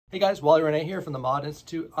Hey guys, Wally Renee here from the Mod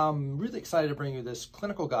Institute. I'm really excited to bring you this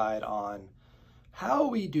clinical guide on how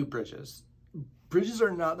we do bridges. Bridges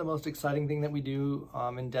are not the most exciting thing that we do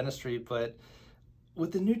in dentistry, but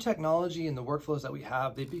with the new technology and the workflows that we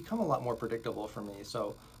have, they become a lot more predictable for me.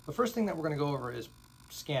 So the first thing that we're going to go over is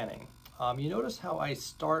scanning. You notice how I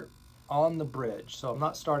start on the bridge. So I'm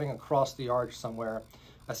not starting across the arch somewhere.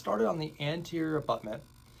 I started on the anterior abutment,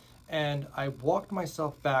 and I walked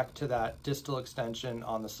myself back to that distal extension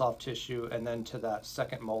on the soft tissue and then to that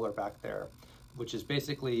second molar back there, which is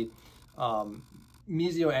basically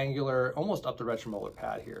mesioangular, almost up the retromolar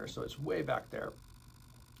pad here. So it's way back there.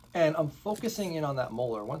 And I'm focusing in on that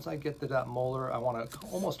molar. Once I get to that molar, I want to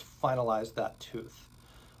almost finalize that tooth.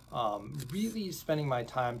 Really spending my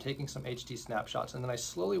time taking some HD snapshots, and then I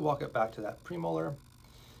slowly walk it back to that premolar.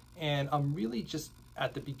 And I'm really just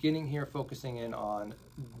at the beginning here focusing in on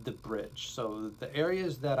the bridge. So the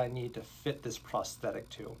areas that I need to fit this prosthetic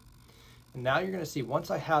to. And now you're going to see once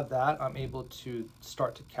I have that, I'm able to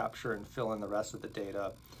start to capture and fill in the rest of the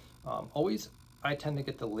data. I tend to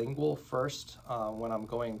get the lingual first when I'm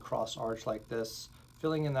going cross arch like this,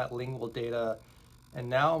 filling in that lingual data. And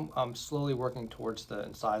now I'm slowly working towards the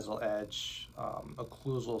incisal edge,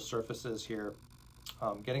 occlusal surfaces here,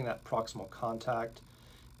 getting that proximal contact.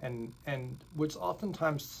 And what's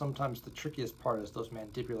sometimes the trickiest part is those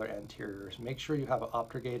mandibular anteriors. Make sure you have an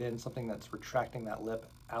Optrogate in, something that's retracting that lip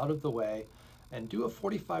out of the way, and do a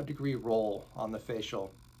 45-degree roll on the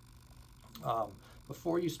facial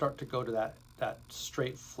before you start to go to that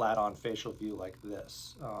straight flat-on facial view like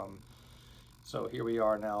this. So here we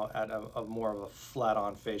are now at a more of a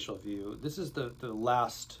flat-on facial view. This is the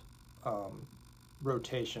last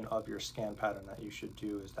rotation of your scan pattern that you should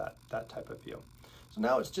do, is that type of view. So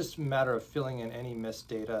now it's just a matter of filling in any missed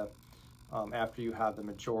data after you have the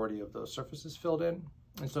majority of those surfaces filled in.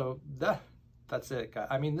 And so that's it, guys.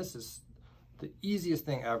 I mean, this is the easiest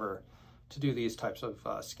thing ever to do these types of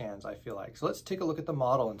scans, I feel like. So let's take a look at the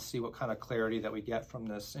model and see what kind of clarity that we get from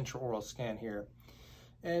this intraoral scan here.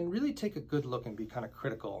 And really take a good look and be kind of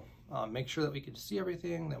critical. Make sure that we can see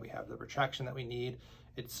everything, that we have the retraction that we need.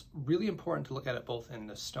 It's really important to look at it both in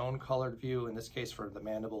the stone-colored view. In this case, for the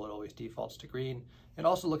mandible, it always defaults to green. And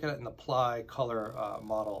also look at it in the ply color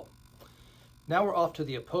model. Now we're off to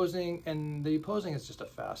the opposing, and the opposing is just a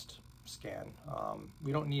fast scan.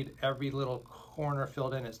 We don't need every little corner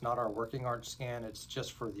filled in. It's not our working arch scan. It's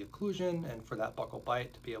just for the occlusion and for that buccal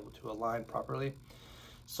bite to be able to align properly.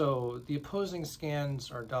 So the opposing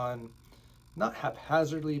scans are done not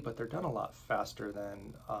haphazardly, but they're done a lot faster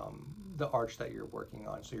than the arch that you're working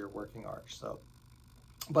on, so your working arch.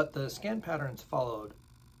 But the scan patterns followed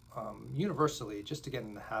universally, just to get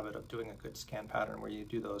in the habit of doing a good scan pattern where you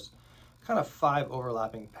do those kind of 5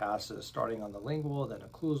 overlapping passes, starting on the lingual, then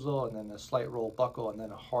occlusal, and then a slight roll buccal, and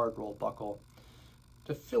then a hard roll buccal,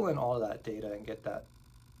 to fill in all of that data and get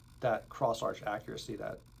that cross arch accuracy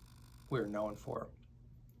that we're known for.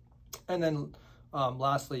 And then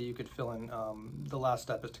lastly, you could fill in, the last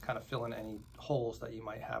step is to kind of fill in any holes that you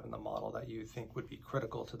might have in the model that you think would be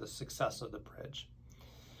critical to the success of the bridge.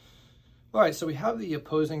 All right, so we have the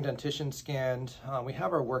opposing dentition scanned. We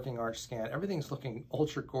have our working arch scan. Everything's looking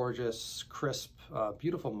ultra gorgeous, crisp,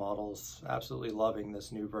 beautiful models. Absolutely loving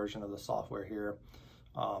this new version of the software here.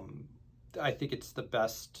 I think it's the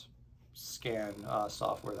best scan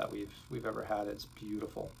software that we've ever had. It's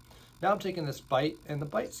beautiful. Now I'm taking this bite, and the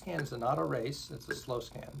bite scan is not a race, it's a slow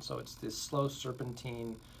scan. So it's this slow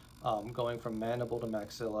serpentine going from mandible to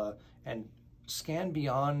maxilla, and scan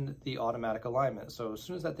beyond the automatic alignment. So as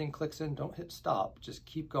soon as that thing clicks in, don't hit stop, just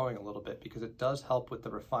keep going a little bit, because it does help with the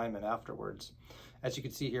refinement afterwards. As you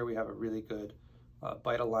can see here, we have a really good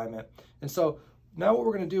bite alignment. And so now what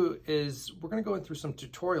we're going to do is we're going to go through some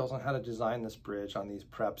tutorials on how to design this bridge on these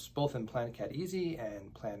preps, both in PlanCAD Easy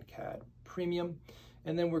and PlanCAD Premium.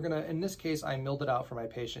 And then we're gonna, in this case, I milled it out for my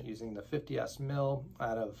patient using the 50S mill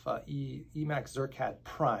out of Emax Zircad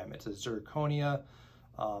Prime. It's a zirconia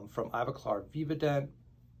from Ivoclar Vivadent.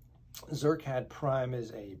 Zircad Prime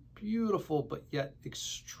is a beautiful but yet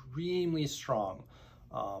extremely strong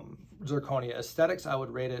zirconia. Aesthetics, I would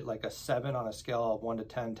rate it like a 7 on a scale of 1 to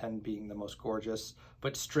 10, 10 being the most gorgeous,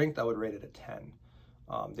 but strength, I would rate it a 10.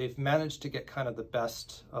 They've managed to get kind of the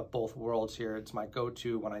best of both worlds here. It's my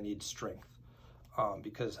go-to when I need strength.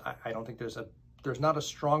 Because I don't think there's not a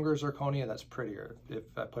stronger zirconia that's prettier, if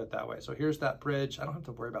I put it that way. So here's that bridge. I don't have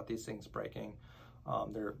to worry about these things breaking.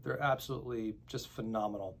 They're absolutely just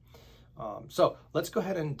phenomenal. So let's go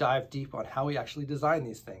ahead and dive deep on how we actually design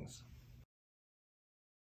these things.